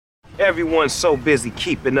Everyone's so busy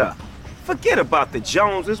keeping up. Forget about the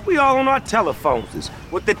Joneses, we all on our telephones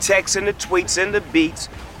with the texts and the tweets and the beats.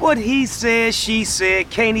 What he said, she said,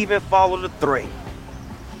 can't even follow the thread.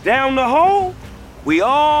 Down the hole, we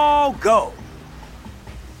all go.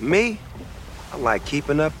 Me, I like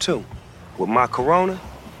keeping up too, with my Corona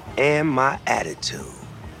and my attitude.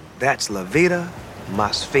 That's La Vida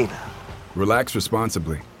Más Fina. Relax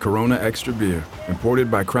responsibly. Corona Extra Beer, imported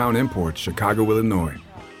by Crown Imports, Chicago, Illinois.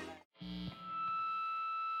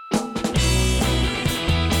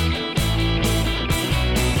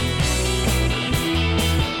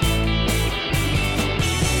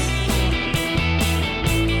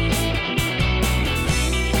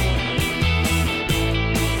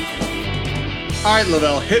 All right,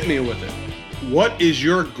 Lavelle, hit me with it. What is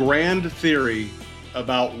your grand theory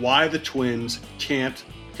about why the Twins can't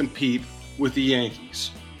compete with the Yankees?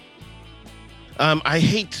 I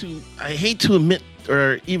hate to admit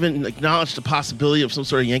or even acknowledge the possibility of some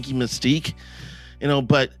sort of Yankee mystique,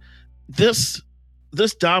 but this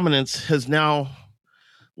dominance has now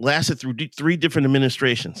lasted through three different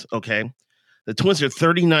administrations. Okay, the Twins are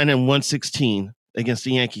 39-116 against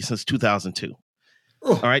the Yankees since 2002.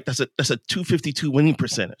 Oh. All right, that's a 252 winning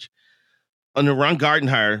percentage. Under Ron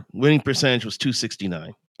Gardenhire, winning percentage was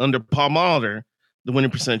 269. Under Paul Molitor, the winning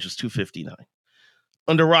percentage was 259.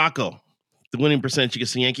 Under Rocco, the winning percentage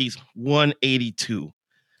against the Yankees, 182.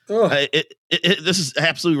 Oh. This is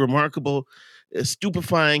absolutely remarkable. It's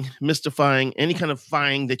stupefying, mystifying, any kind of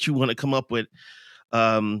fying that you want to come up with.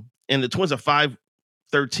 And the Twins are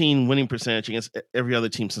 513 winning percentage against every other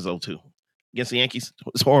team since 2002. Against the Yankees,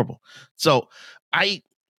 it's horrible. So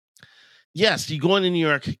yes, you go into New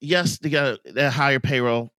York. Yes, they got that higher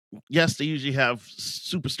payroll. Yes, they usually have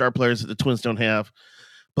superstar players that the Twins don't have,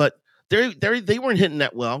 but they weren't hitting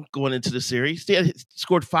that well going into the series. They had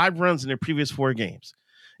scored 5 runs in their previous 4 games.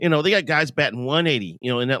 They got guys batting 180,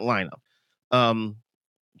 in that lineup.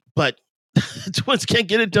 But the Twins can't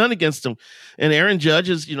get it done against them. And Aaron Judge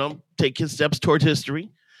is, taking steps toward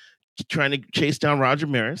history, trying to chase down Roger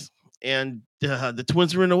Maris, and the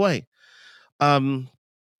Twins are in the way.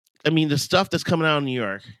 The stuff that's coming out of New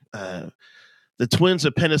York, the Twins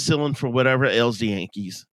are penicillin for whatever ails the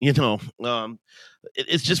Yankees.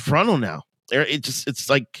 It's just frontal now. It's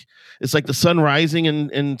like the sun rising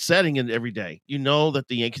and setting every day. You know that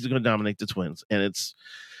the Yankees are going to dominate the Twins, and it's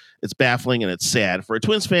baffling and it's sad for a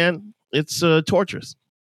Twins fan. It's torturous.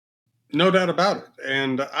 No doubt about it.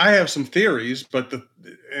 And I have some theories, let's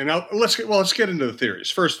get into the theories.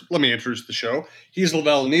 First, let me introduce the show. He's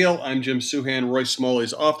Lavelle Neal. I'm Jim Suhan. Roy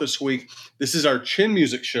Smalley's off this week. This is our Chin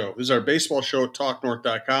Music show. This is our baseball show at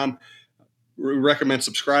TalkNorth.com. We recommend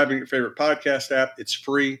subscribing to your favorite podcast app. It's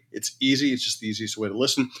free. It's easy. It's just the easiest way to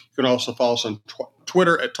listen. You can also follow us on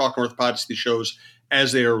Twitter at TalkNorthPod to see shows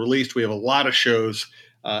as they are released. We have a lot of shows,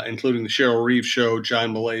 including the Cheryl Reeves show,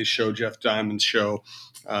 John Malay's show, Jeff Diamond's show.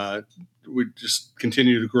 We just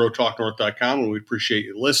continue to grow TalkNorth.com, and we appreciate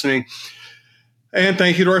you listening. And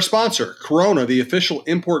thank you to our sponsor, Corona, the official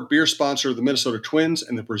import beer sponsor of the Minnesota Twins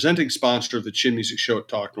and the presenting sponsor of the Chin Music Show at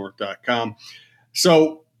TalkNorth.com.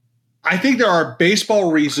 So I think there are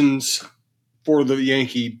baseball reasons for the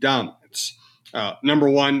Yankee dominance. Number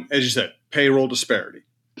one, as you said, payroll disparity.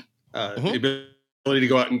 The ability to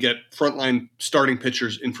go out and get frontline starting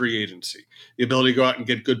pitchers in free agency, the ability to go out and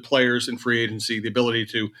get good players in free agency, the ability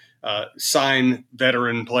to sign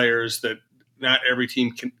veteran players that not every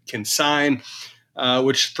team can sign,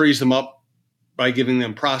 which frees them up by giving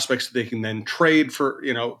them prospects that they can then trade for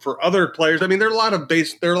other players. I mean, there are a lot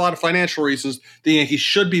of financial reasons the Yankees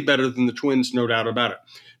should be better than the Twins, no doubt about it.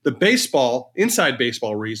 The inside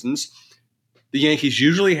baseball reasons, the Yankees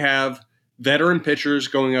usually have veteran pitchers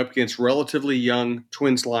going up against relatively young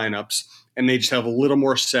Twins lineups, and they just have a little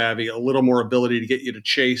more savvy, a little more ability to get you to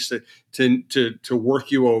chase, to work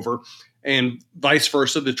you over, and vice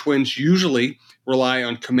versa. The Twins usually rely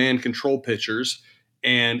on command control pitchers,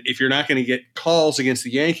 and if you're not going to get calls against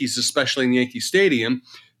the Yankees, especially in Yankee Stadium,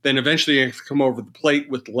 then eventually you have to come over the plate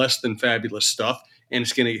with less than fabulous stuff, and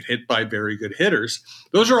it's going to get hit by very good hitters.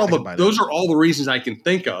 Those are all the reasons I can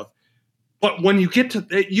think of. But when you get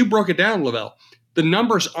to, you broke it down, Lavelle, the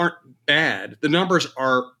numbers aren't bad. The numbers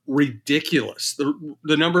are ridiculous.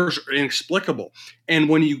 The numbers are inexplicable. And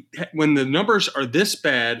when the numbers are this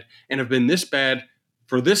bad and have been this bad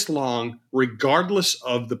for this long, regardless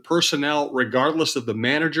of the personnel, regardless of the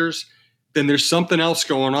managers, then there's something else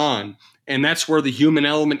going on. And that's where the human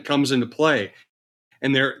element comes into play.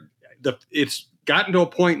 And it's gotten to a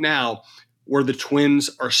point now where the Twins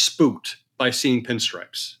are spooked by seeing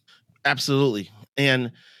pinstripes. Absolutely.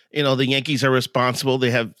 And The Yankees are responsible.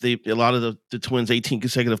 A lot of the Twins' 18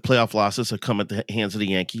 consecutive playoff losses have come at the hands of the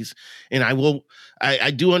Yankees. And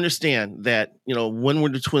I do understand that, when were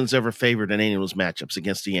the Twins ever favored in any of those matchups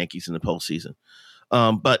against the Yankees in the postseason?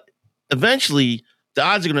 But eventually the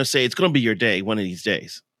odds are going to say it's going to be your day one of these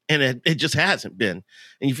days. And it just hasn't been.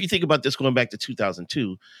 And if you think about this going back to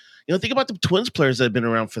 2002, think about the Twins players that have been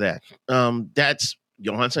around for that. That's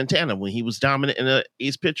Johan Santana when he was dominant in the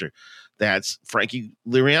ace pitcher. That's Frankie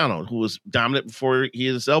Liriano, who was dominant before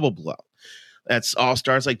his elbow blew out. That's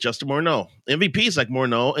all-stars like Justin Morneau. MVPs like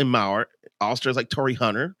Morneau and Mauer. All-stars like Torrey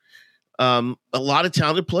Hunter. A lot of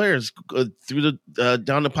talented players through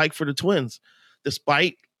down the pike for the Twins.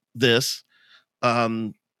 Despite this,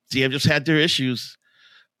 they have just had their issues.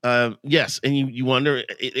 Yes, and you wonder,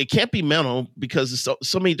 it can't be mental because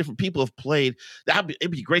so many different people have played.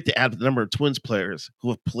 It'd be great to add the number of Twins players who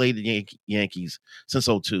have played the Yankees since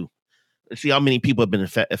 '02. See how many people have been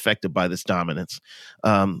affected by this dominance.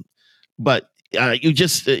 But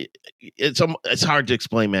it's hard to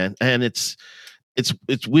explain, man, and it's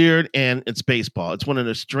weird, and it's baseball. It's one of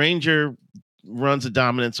the stranger runs of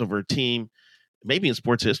dominance over a team, maybe in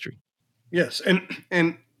sports history. Yes,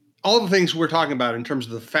 and all the things we're talking about in terms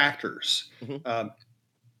of the factors. The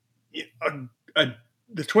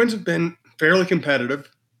Twins have been fairly competitive,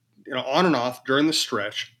 on and off during the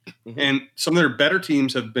stretch, and some of their better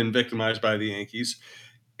teams have been victimized by the Yankees.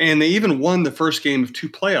 And they even won the first game of two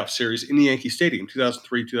playoff series in the Yankee Stadium,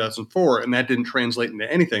 2003, 2004, and that didn't translate into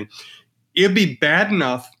anything. It'd be bad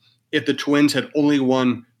enough if the Twins had only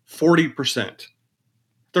won 40%.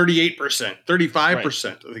 38%,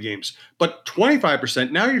 35% of the games, but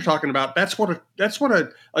 25%. Now you're talking about that's what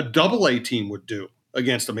a double-A team would do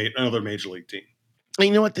against another major league team. And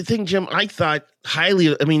you know what? The thing, Jim, I thought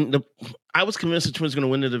highly. I mean, I was convinced the Twins were going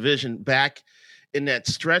to win the division back in that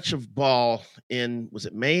stretch of ball was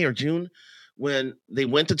it May or June when they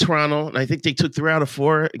went to Toronto, and I think they took 3 out of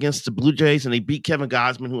 4 against the Blue Jays, and they beat Kevin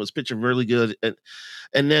Gausman, who was pitching really good.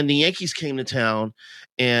 And then the Yankees came to town,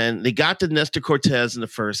 and they got to Nestor Cortez in the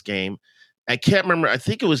first game. I can't remember. I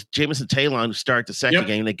think it was Jameson Taylor who started the second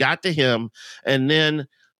game. They got to him, and then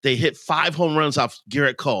they hit 5 home runs off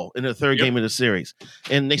Garrett Cole in the third game of the series.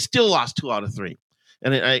 And they still lost 2 out of 3.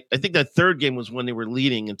 And I think that third game was when they were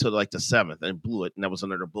leading until like the 7th and blew it, and that was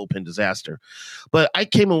another bullpen disaster. But I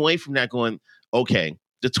came away from that going, okay,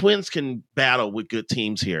 the Twins can battle with good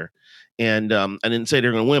teams here. And I didn't say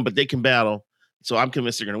they're going to win, but they can battle. So I'm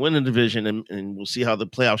convinced they're going to win the division, and we'll see how the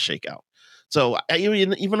playoffs shake out. So even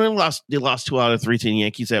though they lost 2 out of 3 to the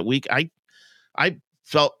Yankees that week, I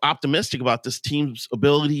felt optimistic about this team's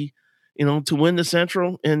ability, to win the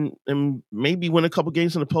Central and maybe win a couple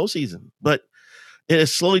games in the postseason. But it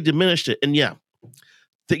has slowly diminished it. And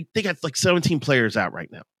they got like 17 players out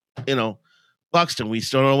right now. Buxton, we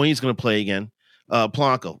still don't know when he's going to play again.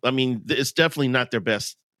 Polanco. I mean, it's definitely not their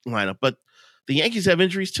best lineup, but the Yankees have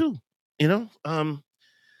injuries too. It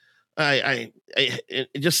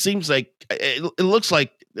just seems like it looks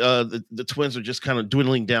like the Twins are just kind of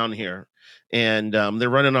dwindling down here, and they're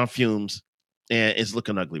running on fumes, and it's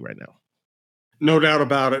looking ugly right now. No doubt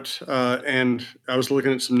about it. And I was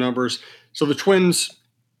looking at some numbers. So the Twins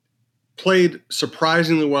played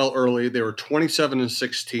surprisingly well early. They were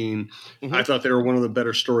 27-16. I thought they were one of the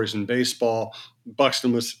better stories in baseball.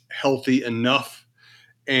 Buxton was healthy enough.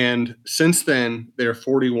 And since then, they're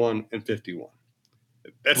 41-51.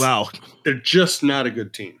 Wow. They're just not a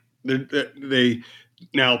good team.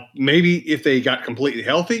 Now, maybe if they got completely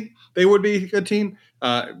healthy, they would be a good team.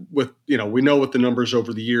 We know what the numbers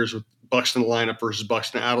over the years with Buxton lineup versus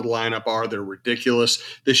Buxton out of the lineup are. They're ridiculous.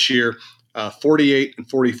 This year,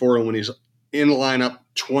 48-44, and when he's in the lineup,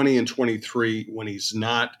 20-23 when he's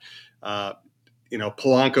not.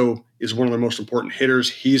 Polanco is one of their most important hitters.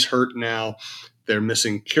 He's hurt now. They're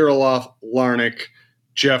missing Kirilloff, Larnach,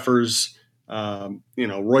 Jeffers.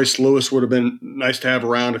 Royce Lewis would have been nice to have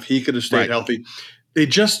around if he could have stayed healthy.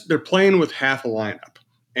 They're playing with half a lineup.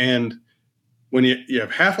 And when you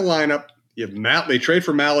have half a lineup, you have they trade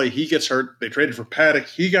for Malley, he gets hurt. They traded for Paddock,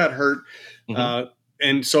 he got hurt.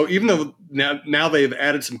 And so even though now they've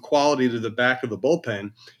added some quality to the back of the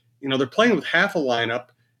bullpen, they're playing with half a lineup,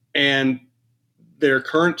 and their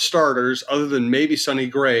current starters, other than maybe Sonny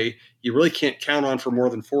Gray, you really can't count on for more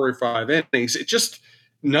than 4 or 5 innings.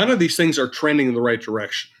 None of these things are trending in the right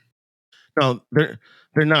direction. No, they're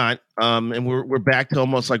not. And we're back to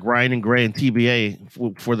almost like Ryan and Gray and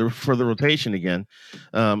TBA for the rotation again.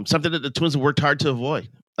 Something that the Twins have worked hard to avoid.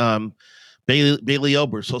 Bailey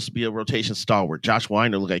Ober is supposed to be a rotation stalwart. Josh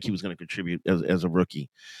Weiner looked like he was going to contribute as a rookie.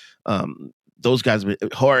 Those guys,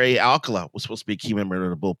 Jorge Alcala was supposed to be a key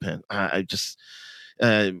member of the bullpen.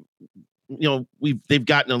 Uh, they've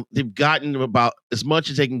gotten about as much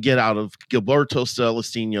as they can get out of Gilberto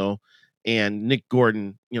Celestino and Nick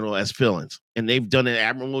Gordon, as fill-ins, and they've done an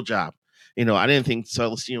admirable job. I didn't think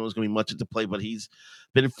Celestino was going to be much at the play, but he's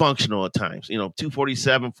been functional at times.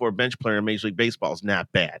 247 for a bench player in Major League Baseball is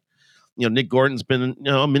not bad. Nick Gordon's been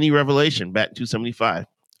a mini revelation, batting 275.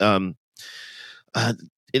 As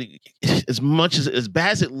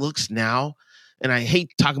bad as it looks now, and I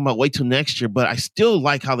hate talking about wait till next year, but I still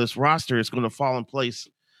like how this roster is going to fall in place,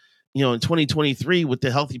 in 2023 with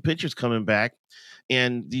the healthy pitchers coming back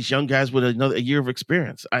and these young guys with a year of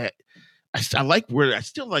experience. I still like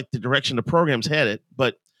the direction the program's headed,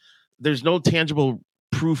 but there's no tangible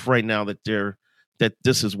proof right now that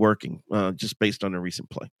this is working, just based on the recent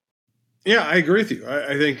play. Yeah, I agree with you.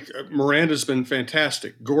 I think Miranda's been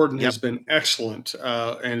fantastic. Gordon has been excellent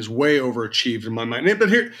and is way overachieved in my mind. But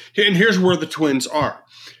here's where the Twins are.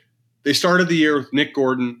 They started the year with Nick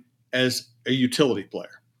Gordon as a utility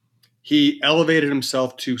player. He elevated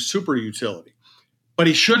himself to super utility. But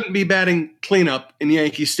he shouldn't be batting cleanup in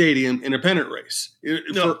Yankee Stadium in a pennant race.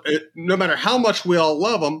 No matter how much we all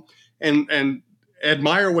love him and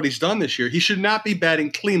admire what he's done this year, he should not be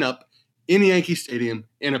batting cleanup in Yankee Stadium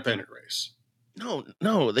in a pennant race.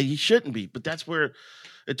 No, he shouldn't be. But that's where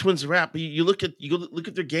the Twins are at. But you look at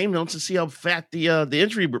their game notes and see how fat the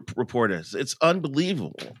injury report is. It's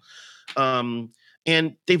unbelievable. And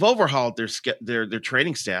they've overhauled their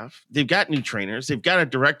training staff. They've got new trainers. They've got a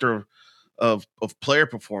director of player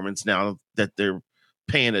performance now that they're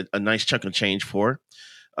paying a nice chunk of change for.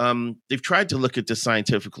 They've tried to look at this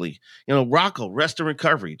scientifically. Rocco, rest and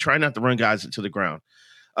recovery. Try not to run guys into the ground.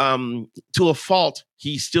 To a fault,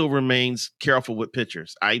 he still remains careful with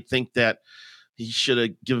pitchers. I think that he should have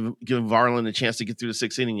given Varland a chance to get through the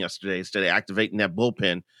sixth inning yesterday instead of activating that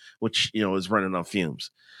bullpen, which is running on fumes.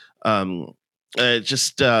 It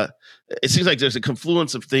seems like there's a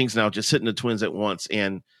confluence of things now just hitting the Twins at once,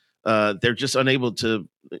 and they're just unable to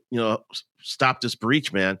stop this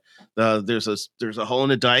breach, man. There's a hole in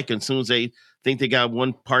the dike, and as soon as they think they got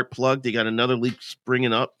one part plugged, they got another leak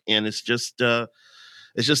springing up, and it's just tough.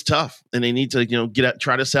 And they need to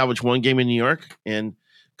try to salvage one game in New York and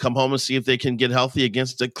come home and see if they can get healthy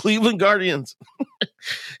against the Cleveland Guardians.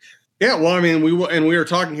 Yeah, well, I mean, we were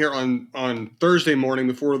talking here on Thursday morning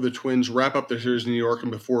before the Twins wrap up their series in New York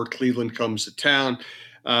and before Cleveland comes to town.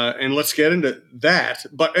 And let's get into that.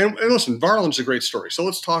 But and listen, Varland's a great story. So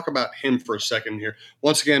let's talk about him for a second here.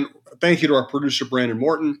 Once again, thank you to our producer, Brandon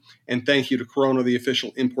Morton, and thank you to Corona, the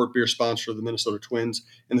official import beer sponsor of the Minnesota Twins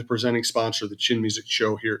and the presenting sponsor of the Chin Music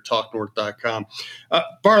Show here at TalkNorth.com.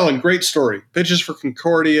 Varland, great story. Pitches for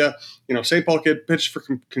Concordia. St. Paul kid pitched for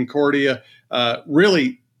Concordia.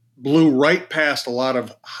 Really blew right past a lot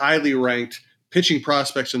of highly ranked pitching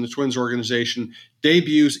prospects in the Twins organization,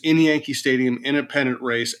 debuts in Yankee Stadium in a pennant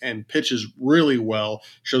race, and pitches really well,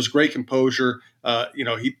 shows great composure.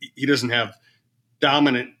 He doesn't have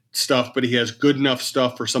dominant stuff, but he has good enough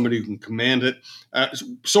stuff for somebody who can command it.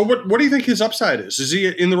 So what do you think his upside is? Is he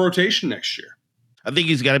in the rotation next year? I think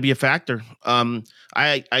he's got to be a factor. I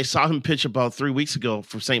saw him pitch about 3 weeks ago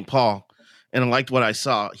for St. Paul, and I liked what I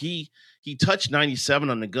saw. He touched 97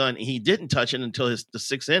 on the gun, and he didn't touch it until the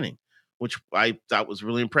sixth inning, which I thought was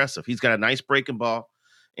really impressive. He's got a nice breaking ball,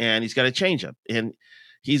 and he's got a changeup, and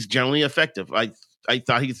he's generally effective. I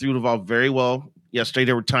thought he threw the ball very well yesterday.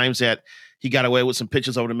 There were times that he got away with some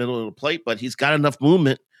pitches over the middle of the plate, but he's got enough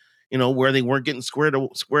movement, where they weren't getting squared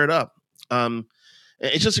up.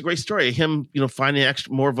 It's just a great story. Him, finding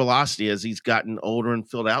more velocity as he's gotten older and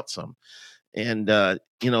filled out some. And, the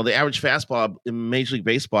average fastball in Major League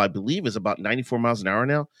Baseball, I believe, is about 94 miles an hour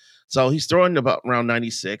now. So he's throwing about around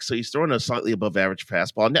 96. So he's throwing a slightly above average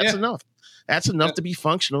fastball. And that's enough. That's enough to be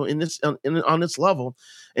functional on this level.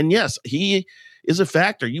 And yes, he is a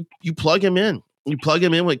factor. You plug him in. You plug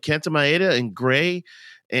him in with Kenta Maeda and Gray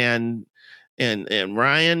and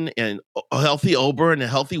Ryan and a healthy Ober and a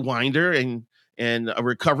healthy Winder and a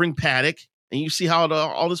recovering Paddock. And you see how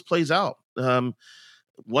all this plays out.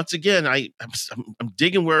 Once again, I'm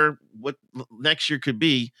digging what next year could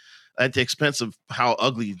be at the expense of how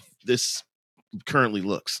ugly this currently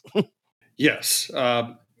looks. Yes.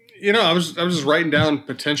 I was just writing down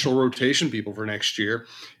potential rotation people for next year,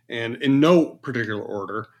 and in no particular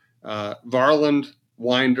order, Varland,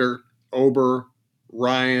 Winder, Ober,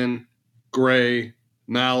 Ryan, Gray,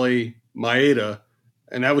 Malley, Maeda,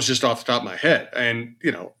 and that was just off the top of my head. And,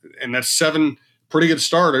 and that's 7 pretty good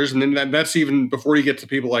starters, and then that's even before you get to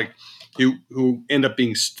people like who end up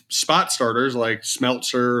being spot starters like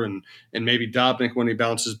Smeltzer and maybe Dobnik when he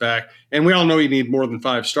bounces back. And we all know you need more than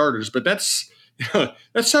 5 starters, but that's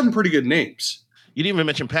 7 pretty good names. You didn't even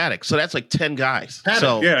mention Paddock, so that's like 10 guys.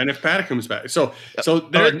 Paddock, yeah, and if Paddock comes back, so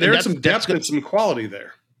and there's some depth and some quality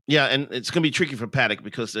there. Yeah, and it's going to be tricky for Paddock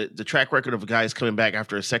because the track record of guys coming back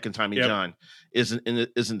after a second time John isn't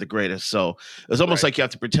the greatest. So it's almost like you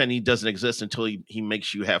have to pretend he doesn't exist until he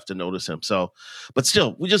makes you have to notice him. So, but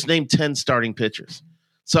still, we just named 10 starting pitchers.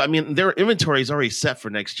 So I mean, their inventory is already set for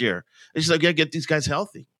next year. It's just like, gotta get these guys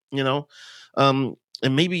healthy, and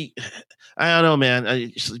maybe I don't know,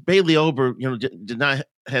 man. Bailey Ober,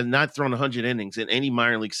 had not thrown 100 innings in any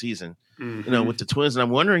minor league season, with the Twins, and I'm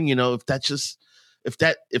wondering, if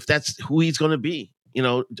that's who he's going to be.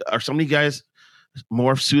 Are some of these guys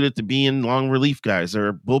more suited to being long relief guys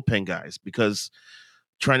or bullpen guys? Because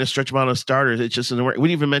trying to stretch them out as starters, it's just in the work. We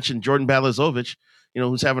didn't even mention Jordan Balazovic,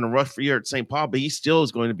 who's having a rough year at St. Paul, but he still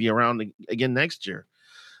is going to be around again next year.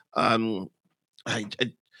 You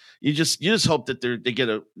just hope that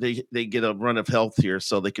they get a run of health here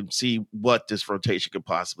so they can see what this rotation could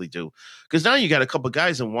possibly do. Because now you got a couple of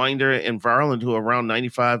guys in Winder and Varland who are around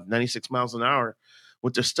 95, 96 miles an hour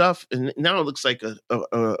with their stuff, and now it looks like a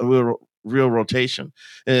real rotation.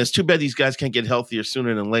 And it's too bad these guys can't get healthier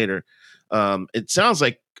sooner than later. It sounds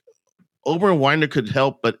like Ober and Winder could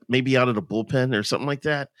help, but maybe out of the bullpen or something like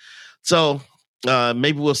that. So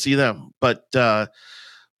maybe we'll see them, but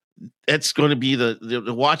it's going to be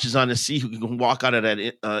the watch is on to see who can walk out of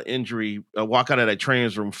that injury, walk out of that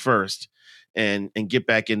trainer's room first, and get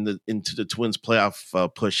back into the Twins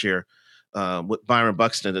playoff push here. With Byron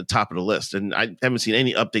Buxton at the top of the list. And I haven't seen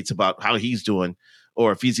any updates about how he's doing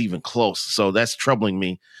or if he's even close. So that's troubling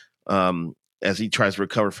me as he tries to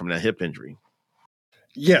recover from that hip injury.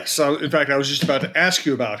 Yes. In fact, I was just about to ask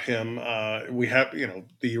you about him. We have,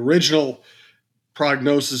 the original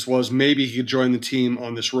prognosis was maybe he could join the team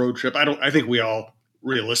on this road trip. I think we all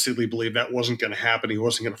realistically believe that wasn't going to happen. He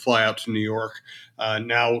wasn't going to fly out to New York.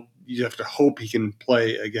 Now you have to hope he can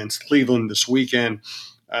play against Cleveland this weekend.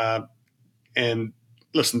 And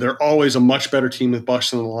listen, they're always a much better team with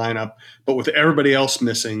Buxton in the lineup, but with everybody else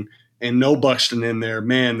missing and no Buxton in there,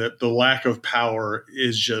 man, the lack of power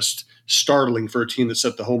is just startling for a team that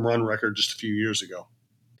set the home run record just a few years ago.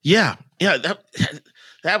 Yeah,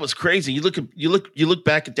 that was crazy. You look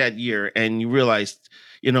back at that year and you realize,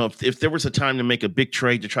 if there was a time to make a big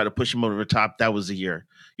trade to try to push him over the top, that was the year.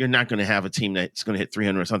 You're not going to have a team that's going to hit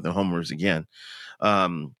 300 or something homers again.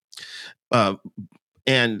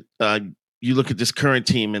 You look at this current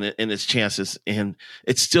team and its chances, and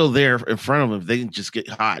it's still there in front of them. They can just get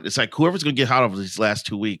hot. It's like whoever's going to get hot over these last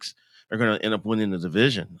 2 weeks are going to end up winning the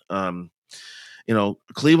division.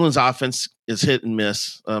 Cleveland's offense is hit and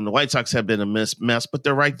miss. The White Sox have been a mess, but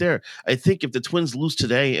they're right there. I think if the Twins lose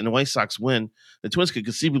today and the White Sox win, the Twins could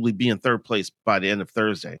conceivably be in third place by the end of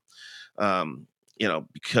Thursday.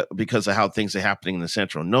 Because of how things are happening in the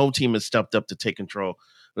Central. No team has stepped up to take control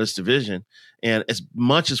this division, and as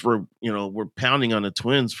much as we're pounding on the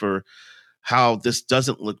Twins for how this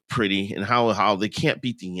doesn't look pretty and how they can't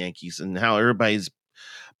beat the Yankees and how everybody's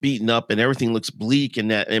beaten up and everything looks bleak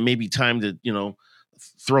and that it may be time to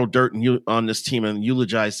throw dirt on this team and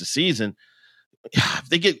eulogize the season. If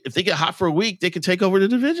they get hot for a week, they could take over the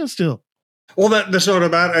division still. Well, that's not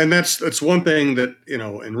about it. And that's one thing that,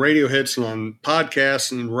 in radio hits and on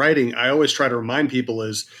podcasts and writing, I always try to remind people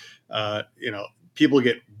is, people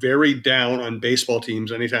get very down on baseball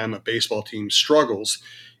teams anytime a baseball team struggles.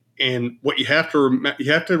 And what you have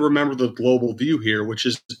to remember the global view here, which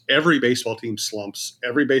is every baseball team slumps,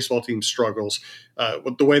 every baseball team struggles.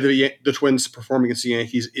 The way the Twins perform against the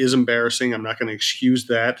Yankees is embarrassing. I'm not going to excuse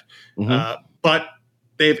that. Mm-hmm. But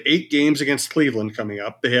they have 8 games against Cleveland coming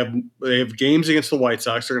up. They have games against the White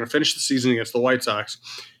Sox. They're going to finish the season against the White Sox.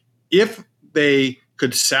 If they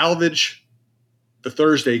could salvage the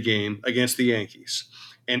Thursday game against the Yankees,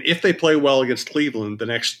 and if they play well against Cleveland the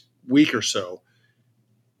next week or so,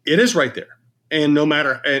 it is right there. And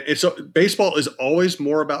baseball is always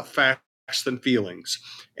more about facts than feelings.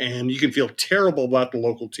 And you can feel terrible about the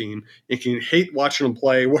local team. You can hate watching them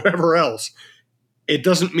play, whatever else. It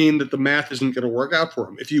doesn't mean that the math isn't going to work out for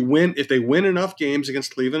them. If they win enough games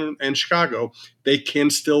against Cleveland and Chicago, they can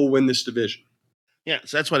still win this division. Yeah,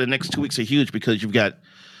 so that's why the next 2 weeks are huge, because you've got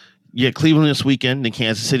Cleveland this weekend in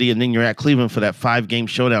Kansas City, and then you're at Cleveland for that 5-game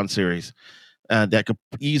showdown series that could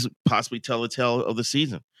possibly tell the tale of the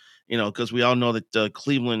season. Because we all know that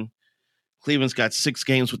Cleveland's got 6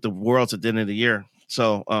 games with the Worlds at the end of the year.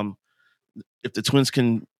 So if the Twins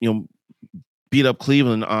can beat up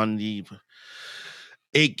Cleveland on the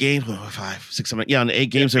 8 games, 5, 6, 7, on the 8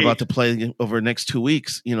 games they're about to play over the next 2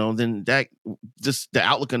 weeks, then the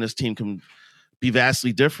outlook on this team can be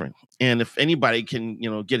vastly different. And if anybody can,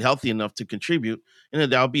 get healthy enough to contribute,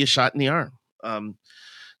 that'll be a shot in the arm.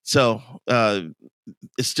 So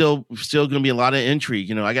it's still going to be a lot of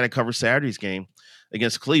intrigue. I got to cover Saturday's game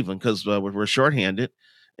against Cleveland because we're shorthanded,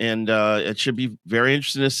 and it should be very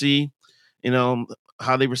interesting to see,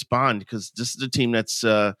 how they respond, because this is a team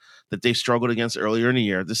that they struggled against earlier in the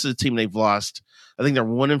year. This is a team they've lost. I think they're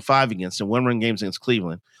 1-5 against in one-run games against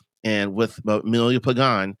Cleveland, and with Emilio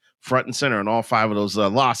Pagan front and center in all 5 of those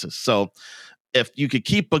losses. So if you could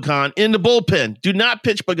keep Pagan in the bullpen, do not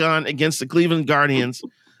pitch Pagan against the Cleveland Guardians,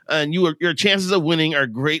 and your chances of winning are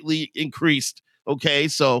greatly increased. Okay,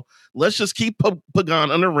 so let's just keep Pagan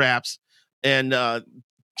under wraps and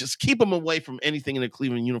just keep him away from anything in a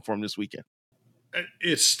Cleveland uniform this weekend.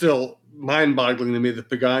 It's still mind-boggling to me that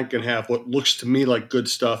Pagan can have what looks to me like good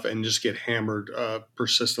stuff and just get hammered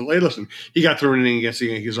persistently. Listen, he got through an inning against the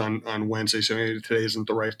Yankees on Wednesday, so maybe today isn't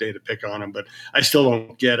the right day to pick on him, but I still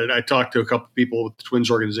don't get it. I talked to a couple of people with the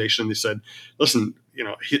Twins organization. They said, listen,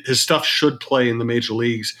 his stuff should play in the major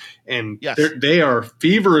leagues, and yes, they are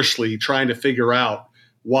feverishly trying to figure out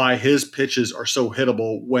why his pitches are so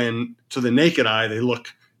hittable when to the naked eye they look,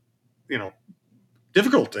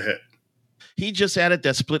 difficult to hit. He just added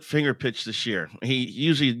that split finger pitch this year. He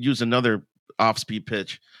usually used another off-speed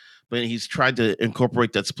pitch, but he's tried to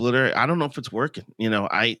incorporate that splitter. I don't know if it's working.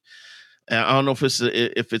 I don't know if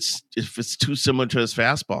it's too similar to his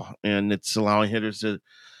fastball, and it's allowing hitters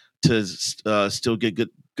to still get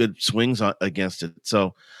good swings against it.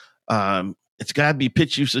 So it's got to be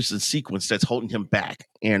pitch usage and sequence that's holding him back,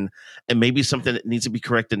 and maybe something that needs to be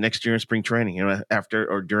corrected next year in spring training, after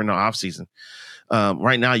or during the off season.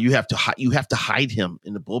 Right now, you have to hide him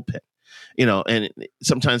in the bullpen, and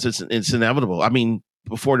sometimes it's inevitable. I mean,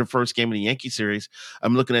 before the first game of the Yankee series,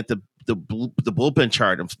 I'm looking at the bullpen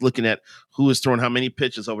chart. I'm looking at who has thrown how many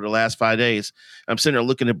pitches over the last 5 days. I'm sitting there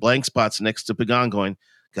looking at blank spots next to Pagan, going,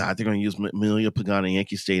 God, they're going to use Emilio Pagan in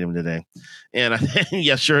Yankee Stadium today. And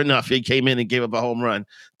yeah, sure enough, he came in and gave up a home run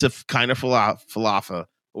to kind of Falafa,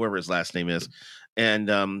 whoever his last name is,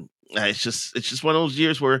 and it's just one of those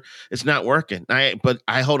years where it's not working. But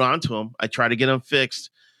I hold on to him. I try to get him fixed.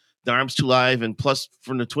 The arm's too live, and plus,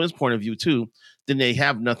 from the Twins' point of view too, then they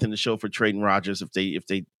have nothing to show for trading Rogers if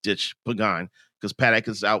they ditch Pagan, because Paddock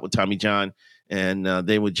is out with Tommy John, and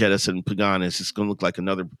they would jettison Pagan. It's just going to look like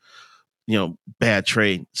another bad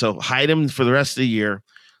trade. So hide him for the rest of the year.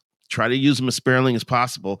 Try to use him as sparingly as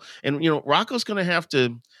possible. And Rocco's going to have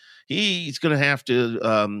to. He's going to have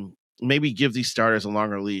to maybe give these starters a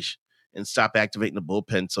longer leash and stop activating the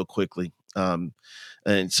bullpen so quickly.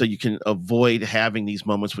 And so you can avoid having these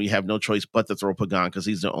moments where you have no choice but to throw Pagan, because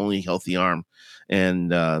he's the only healthy arm,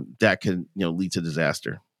 and that can lead to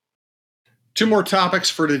disaster. 2 more topics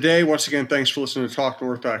for today. Once again, thanks for listening to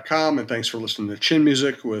TalkNorth.com, and thanks for listening to Chin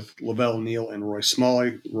Music with Lavelle Neal and Roy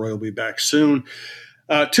Smalley. Roy will be back soon.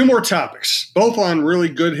 2 more topics, both on really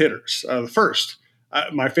good hitters. The first,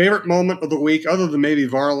 my favorite moment of the week, other than maybe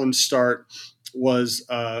Varland's start, was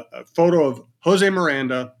a photo of Jose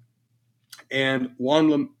Miranda and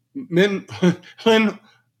Juan Lin,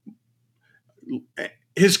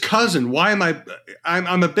 his cousin. Why am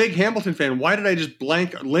I'm a big Hamilton fan. Why did I just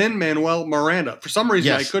blank Lin-Manuel Miranda? For some reason,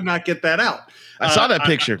 yes. I could not get that out. I saw that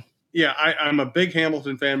picture. I'm a big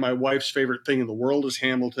Hamilton fan. My wife's favorite thing in the world is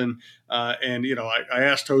Hamilton. And I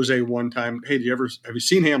asked Jose one time, hey, have you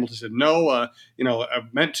seen Hamilton? He said, no,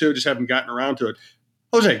 I've meant to, just haven't gotten around to it.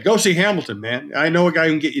 Jose, go see Hamilton, man. I know a guy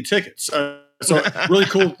who can get you tickets. So really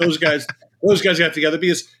cool. Those guys got together,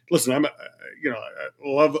 because listen, I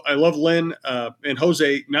love Lynn and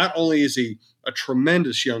Jose. Not only is he a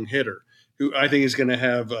tremendous young hitter who I think is going to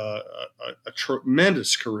have a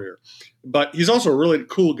tremendous career, but he's also a really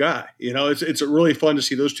cool guy. It's really fun to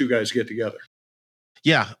see those 2 guys get together.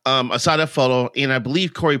 Yeah, I saw that photo, and I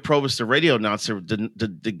believe Corey Provis, the radio announcer,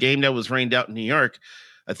 the game that was rained out in New York,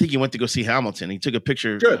 I think he went to go see Hamilton. He took a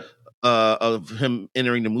picture of him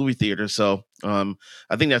entering the movie theater. So I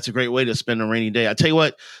think that's a great way to spend a rainy day. I tell you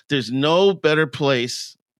what, there's no better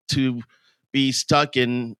place to be stuck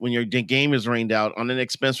in when your game is rained out on an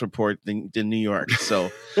expense report than New York.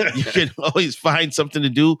 So you can always find something to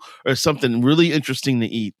do or something really interesting to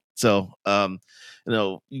eat. So,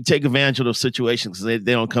 you take advantage of those situations because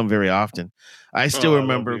they don't come very often. I still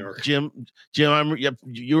remember, Jim,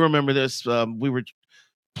 you remember this. We were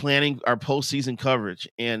planning our postseason coverage,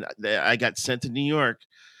 and I got sent to New York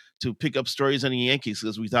to pick up stories on the Yankees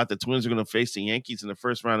because we thought the Twins were going to face the Yankees in the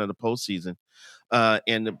first round of the postseason.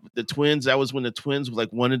 And the Twins, that was when the Twins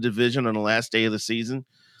won a division on the last day of the season.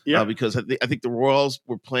 Yeah. Because I think the Royals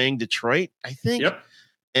were playing Detroit, I think. Yep.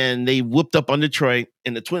 And they whooped up on Detroit,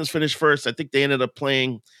 and the Twins finished first. I think they ended up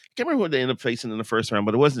playing, I can't remember who they ended up facing in the first round,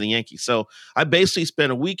 but it wasn't the Yankees. So I basically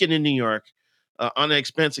spent a weekend in New York on an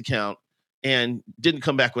expense account and didn't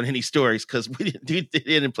come back with any stories because they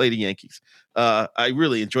didn't play the Yankees. I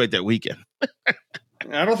really enjoyed that weekend.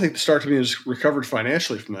 I don't think the Star Tribune has recovered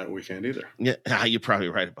financially from that weekend either. Yeah, you're probably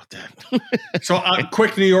right about that. So,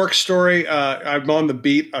 quick New York story. I'm on the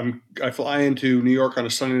beat. I fly into New York on a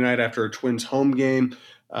Sunday night after a Twins home game,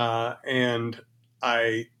 and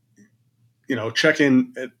I, check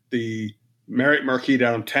in at the Marriott Marquis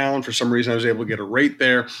downtown. For some reason, I was able to get a rate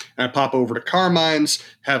there. And I pop over to Carmine's,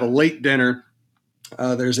 have a late dinner.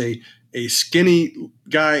 There's a skinny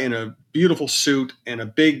guy in a beautiful suit and a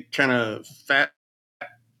big kind of fat,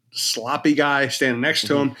 sloppy guy standing next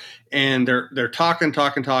to him, and they're talking,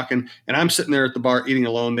 and I'm sitting there at the bar eating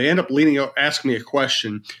alone. They end up leaning out, asking me a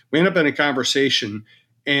question. We end up in a conversation,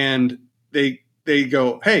 and they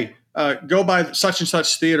go, "Hey, go by such and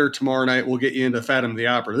such theater tomorrow night. We'll get you into Phantom of the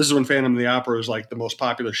Opera." This is when Phantom of the Opera was like the most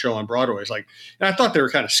popular show on Broadway. It's like, and I thought they were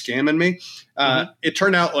kind of scamming me. It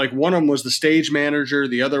turned out like one of them was the stage manager,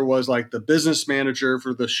 the other was like the business manager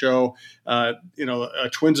for the show. A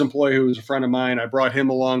Twins employee who was a friend of mine. I brought him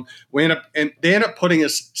along. They end up putting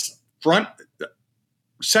us front,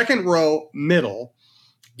 second row, middle,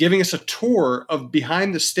 giving us a tour of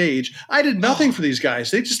behind the stage. I did nothing for these guys.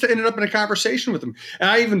 They just ended up in a conversation with them. And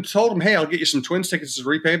I even told them, "Hey, I'll get you some Twins tickets as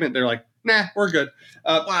repayment." They're like, "Nah, we're good."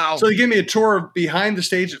 Wow. So they gave me a tour of behind the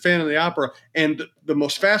stage at Phantom of the Opera. And the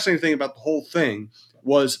most fascinating thing about the whole thing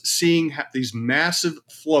was seeing these massive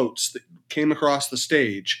floats that came across the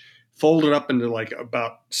stage, folded up into like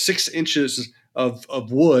about 6 inches of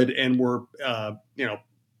wood, and were,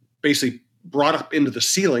 basically brought up into the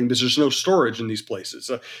ceiling because there's no storage in these places.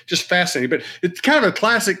 Just fascinating. But it's kind of a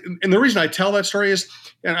classic. And the reason I tell that story is,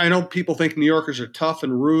 and I know people think New Yorkers are tough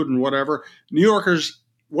and rude and whatever. New Yorkers,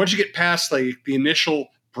 once you get past the initial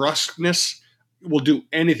brusqueness, will do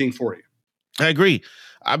anything for you. I agree.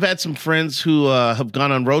 I've had some friends who have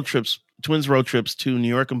gone on road trips, Twins road trips to New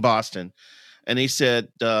York and Boston. And they said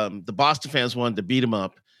the Boston fans wanted to beat them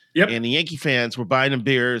up. Yep. And the Yankee fans were buying them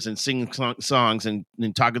beers and singing songs and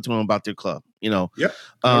talking to them about their club. Yep.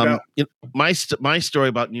 No doubt. My story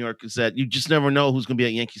about New York is that you just never know who's going to be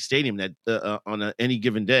at Yankee Stadium on any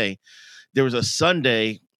given day. There was a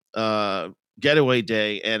Sunday getaway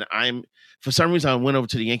day, and for some reason I went over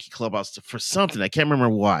to the Yankee clubhouse for something. I can't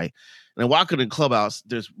remember why. And I walk into the clubhouse.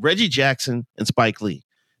 There's Reggie Jackson and Spike Lee,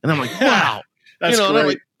 and I'm like, wow. That's great. And I'm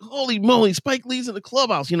like, holy moly, Spike Lee's in the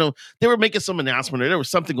clubhouse. They were making some announcement, or there was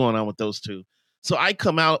something going on with those two. So I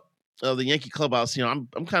come out of the Yankee clubhouse, I'm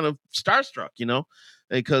kind of starstruck,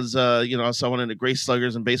 because, I saw one of the great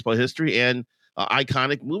sluggers in baseball history and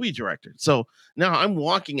iconic movie director. So now I'm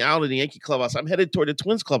walking out of the Yankee clubhouse. I'm headed toward the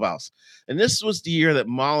Twins clubhouse. And this was the year that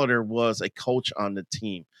Molitor was a coach on the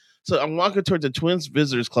team. So I'm walking toward the Twins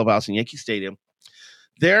visitors clubhouse in Yankee Stadium.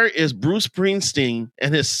 There is Bruce Springsteen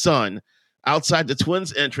and his son outside the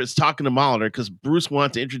Twins entrance talking to Molitor because Bruce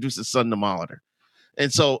wanted to introduce his son to Molitor.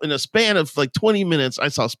 And so in a span of like 20 minutes, I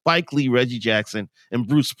saw Spike Lee, Reggie Jackson, and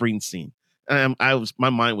Bruce Springsteen. And my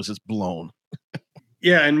mind was just blown.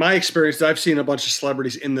 Yeah, in my experience, I've seen a bunch of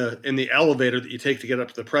celebrities in the elevator that you take to get up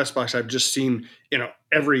to the press box. I've just seen,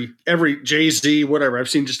 every Jay-Z, whatever. I've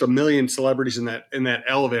seen just a million celebrities in that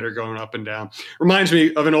elevator going up and down. Reminds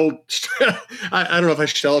me of an old I don't know if I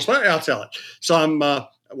should tell this, but I'll tell it. So I'm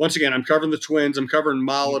covering the Twins. I'm covering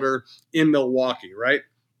Molitor in Milwaukee, right?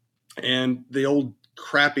 And the old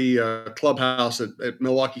crappy clubhouse at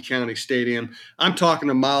Milwaukee County Stadium. I'm talking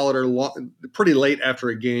to Molitor pretty late after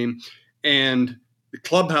a game, and the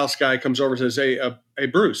clubhouse guy comes over and says, "Hey,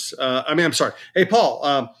 Bruce. I'm sorry. Hey,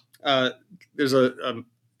 Paul. There's a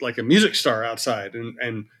music star outside,"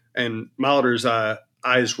 and Molitor's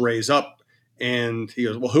eyes raise up, and he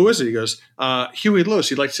goes, "Well, who is it?" He goes, "Huey Lewis.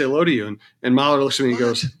 He'd like to say hello to you." And Molitor looks at me and he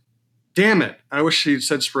goes, "Damn it! I wish he'd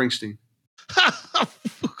said Springsteen."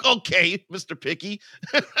 Okay, Mr. Picky.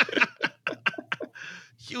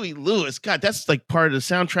 Huey Lewis. God, that's like part of the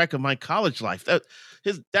soundtrack of my college life. That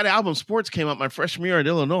album Sports came out my freshman year at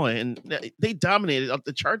Illinois, and they dominated up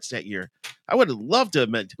the charts that year. I would have loved to have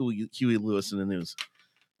met Huey Lewis in the news.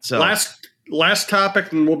 So last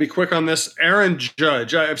topic, and we'll be quick on this. Aaron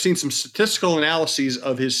Judge. I've seen some statistical analyses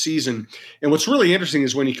of his season, and what's really interesting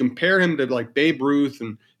is when you compare him to like Babe Ruth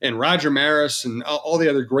and Roger Maris and all the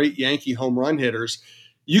other great Yankee home run hitters,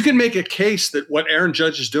 you can make a case that what Aaron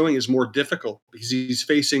Judge is doing is more difficult because he's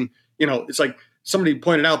facing, it's like somebody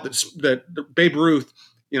pointed out that Babe Ruth,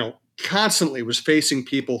 constantly was facing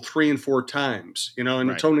people 3 and 4 times, and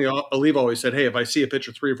right. Tony Oliva always said, "Hey, if I see a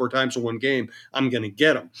pitcher 3 or 4 times in one game, I'm going to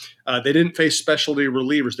get him." They didn't face specialty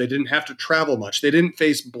relievers. They didn't have to travel much. They didn't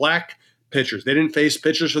face black pitchers. They didn't face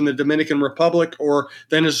pitchers from the Dominican Republic or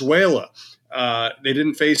Venezuela. They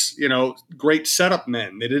didn't face, great setup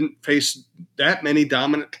men. They didn't face that many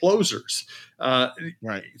dominant closers.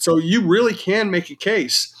 Right. So you really can make a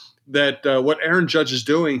case that what Aaron Judge is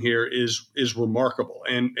doing here is remarkable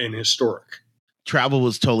and historic. Travel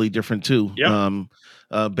was totally different too. Yep.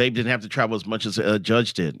 Babe didn't have to travel as much as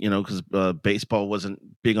Judge did, because baseball wasn't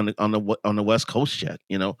big on the West Coast yet.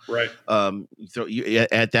 Right. You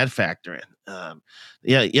add that factor in.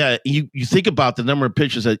 You think about the number of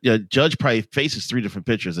pitchers that Judge probably faces 3 different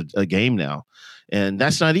pitchers a game now, and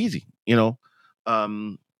that's not easy. We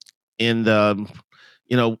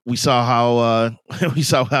saw how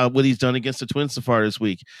what he's done against the Twins so far this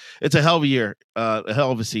week. It's a hell of a year, a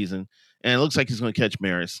hell of a season, and it looks like he's going to catch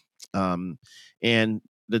Maris. And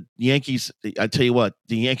the Yankees, I tell you what,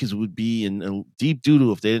 the Yankees would be in deep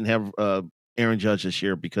doo-doo if they didn't have Aaron Judge this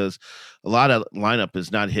year, because a lot of lineup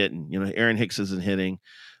is not hitting. Aaron Hicks isn't hitting.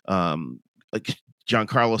 Like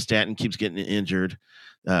Giancarlo Stanton keeps getting injured.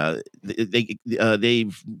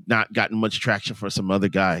 They've not gotten much traction for some other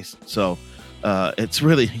guys. So it's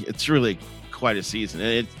really quite a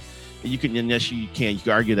season. You can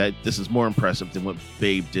argue that this is more impressive than what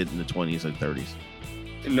Babe did in the 20s and 30s.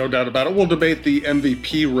 No doubt about it. We'll debate the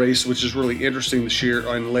MVP race, which is really interesting this year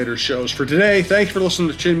on later shows. For today, thanks for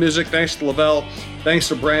listening to Chin Music. Thanks to Lavelle. Thanks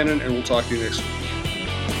to Brandon, and we'll talk to you next week.